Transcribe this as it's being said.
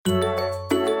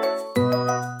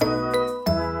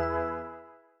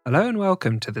Hello and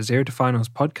welcome to the Zero to Finals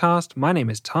podcast. My name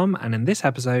is Tom, and in this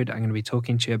episode, I'm going to be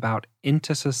talking to you about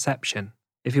intussusception.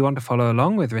 If you want to follow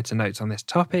along with written notes on this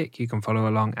topic, you can follow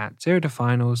along at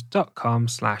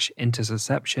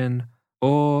zerotofinals.com/intussusception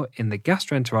or in the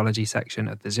gastroenterology section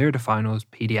of the Zero to Finals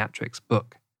pediatrics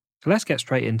book. So let's get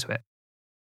straight into it.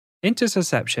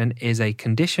 Intussusception is a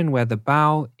condition where the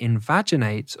bowel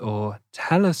invaginates or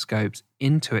telescopes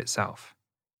into itself.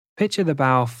 Picture the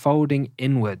bowel folding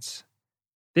inwards.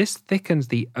 This thickens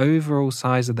the overall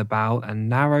size of the bowel and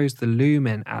narrows the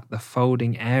lumen at the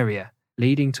folding area,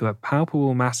 leading to a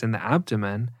palpable mass in the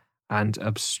abdomen and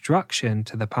obstruction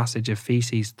to the passage of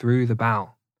feces through the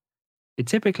bowel. It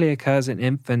typically occurs in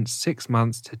infants 6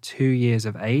 months to 2 years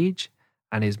of age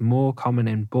and is more common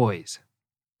in boys.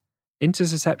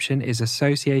 Intussusception is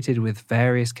associated with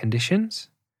various conditions: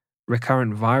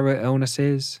 recurrent viral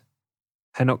illnesses,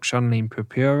 henoch-schondline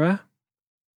purpura,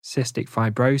 cystic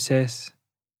fibrosis,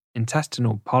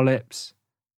 intestinal polyps,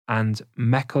 and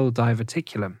Meckel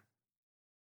diverticulum.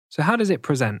 So how does it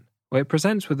present? Well, it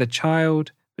presents with a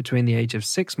child between the age of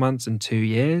 6 months and 2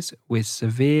 years with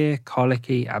severe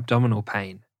colicky abdominal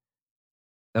pain.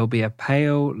 There'll be a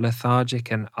pale,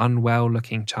 lethargic, and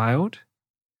unwell-looking child,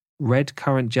 red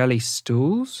currant jelly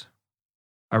stools,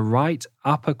 a right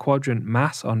upper quadrant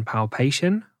mass on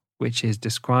palpation, which is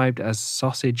described as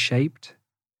sausage-shaped,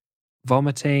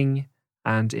 vomiting,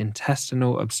 and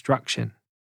intestinal obstruction.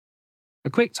 A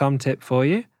quick Tom tip for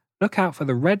you: look out for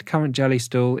the red currant jelly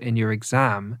stool in your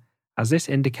exam, as this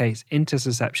indicates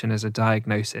intussusception as a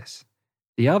diagnosis.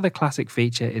 The other classic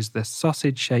feature is the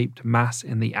sausage-shaped mass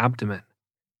in the abdomen.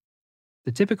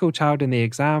 The typical child in the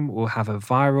exam will have a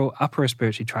viral upper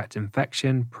respiratory tract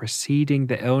infection preceding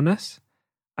the illness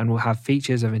and will have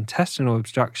features of intestinal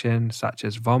obstruction such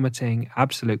as vomiting,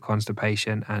 absolute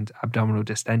constipation, and abdominal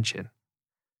distension.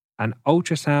 An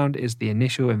ultrasound is the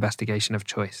initial investigation of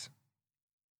choice.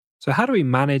 So how do we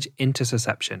manage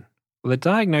intussusception? Well, the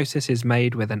diagnosis is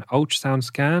made with an ultrasound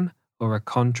scan or a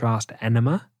contrast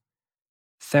enema.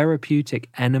 Therapeutic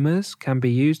enemas can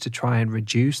be used to try and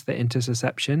reduce the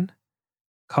intussusception.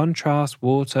 Contrast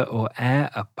water or air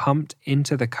are pumped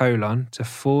into the colon to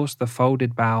force the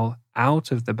folded bowel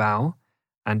out of the bowel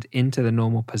and into the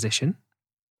normal position.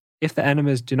 If the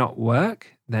enemas do not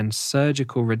work, then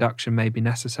surgical reduction may be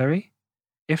necessary.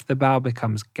 If the bowel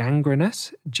becomes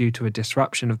gangrenous due to a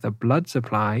disruption of the blood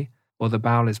supply or the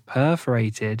bowel is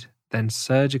perforated, then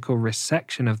surgical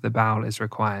resection of the bowel is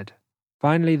required.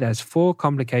 Finally, there's 4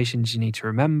 complications you need to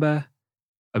remember: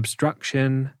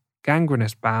 obstruction,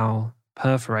 gangrenous bowel,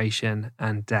 perforation,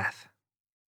 and death.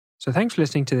 So thanks for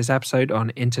listening to this episode on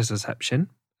intussusception.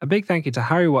 A big thank you to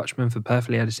Harry Watchman for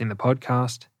perfectly editing the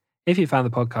podcast. If you found the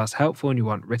podcast helpful and you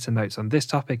want written notes on this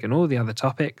topic and all the other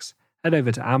topics, head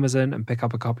over to Amazon and pick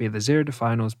up a copy of the Zero to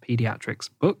Finals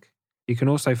Pediatrics book. You can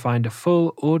also find a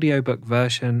full audiobook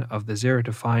version of the Zero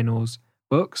to Finals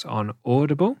books on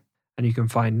Audible, and you can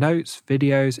find notes,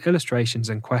 videos, illustrations,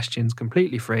 and questions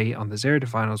completely free on the Zero to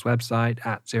Finals website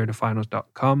at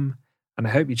zerotofinals.com. And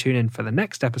I hope you tune in for the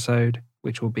next episode,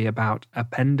 which will be about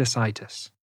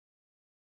appendicitis.